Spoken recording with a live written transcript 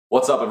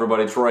What's up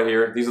everybody, Troy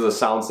here. These are the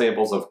sound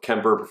samples of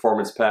Kemper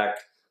Performance Pack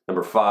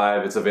number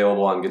 5. It's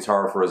available on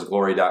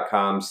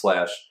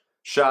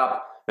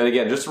guitarforhisglory.com/shop. And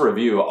again, just to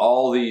review,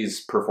 all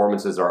these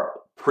performances are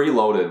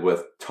preloaded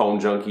with Tone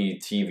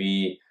Junkie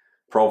TV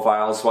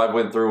profiles. So I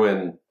went through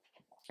and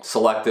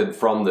selected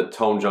from the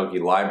Tone Junkie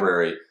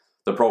library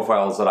the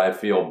profiles that I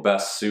feel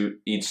best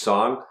suit each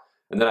song.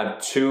 And then I've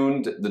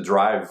tuned the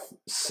drive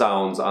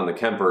sounds on the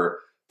Kemper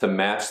to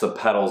match the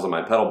pedals on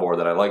my pedal board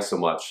that I like so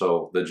much.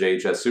 So the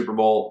JHS Super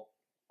Bowl,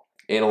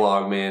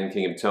 Analog Man,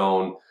 King of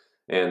Tone,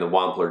 and the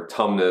Wampler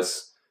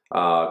Tumnus,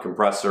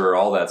 compressor,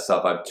 all that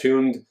stuff. I've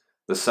tuned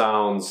the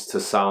sounds to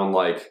sound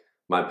like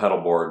my pedal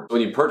board.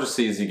 When you purchase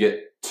these, you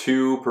get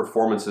 2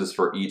 performances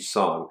for each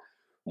song.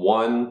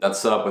 One that's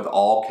set up with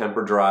all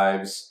Kemper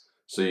drives,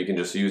 so you can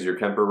just use your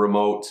Kemper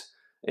remote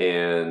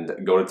and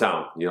go to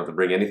town. You don't have to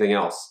bring anything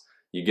else.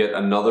 You get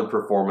another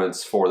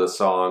performance for the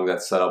song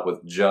that's set up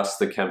with just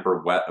the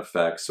Kemper wet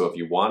effects. So if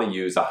you want to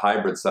use a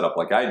hybrid setup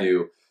like I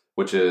do,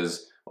 which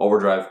is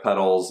overdrive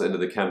pedals into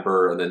the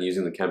Kemper and then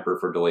using the Kemper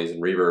for delays and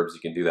reverbs,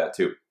 you can do that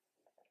too.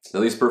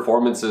 Now these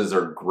performances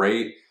are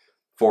great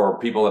for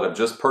people that have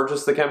just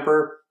purchased the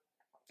Kemper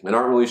and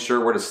aren't really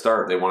sure where to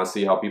start. They want to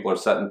see how people are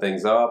setting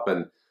things up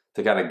and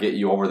to kind of get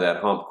you over that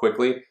hump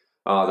quickly.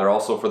 They're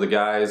also for the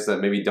guys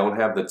that maybe don't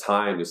have the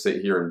time to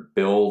sit here and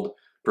build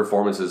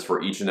performances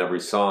for each and every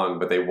song,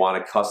 but they want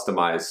to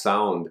customize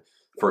sound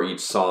for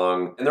each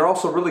song. And they're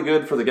also really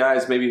good for the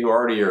guys maybe who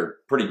already are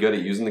pretty good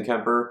at using the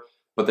Kemper,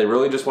 but they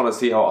really just want to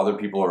see how other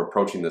people are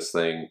approaching this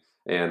thing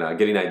and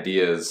getting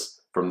ideas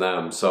from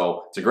them.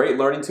 So it's a great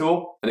learning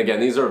tool. And again,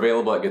 these are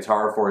available at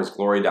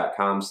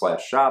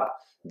guitarforhisglory.com/shop.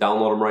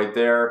 Download them right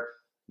there,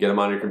 get them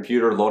on your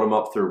computer, load them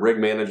up through Rig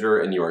Manager,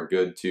 and you are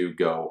good to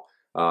go.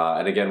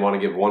 And again, want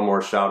to give one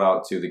more shout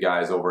out to the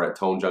guys over at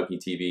Tone Junkie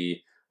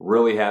TV.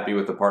 Really happy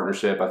with the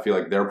partnership. I feel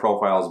like their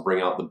profiles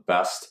bring out the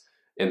best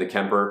in the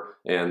Kemper,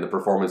 and the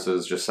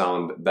performances just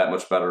sound that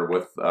much better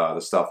with the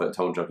stuff that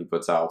Tone Junkie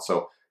puts out.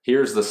 So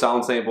here's the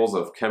sound samples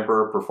of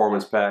Kemper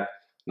Performance Pack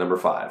number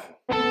 5.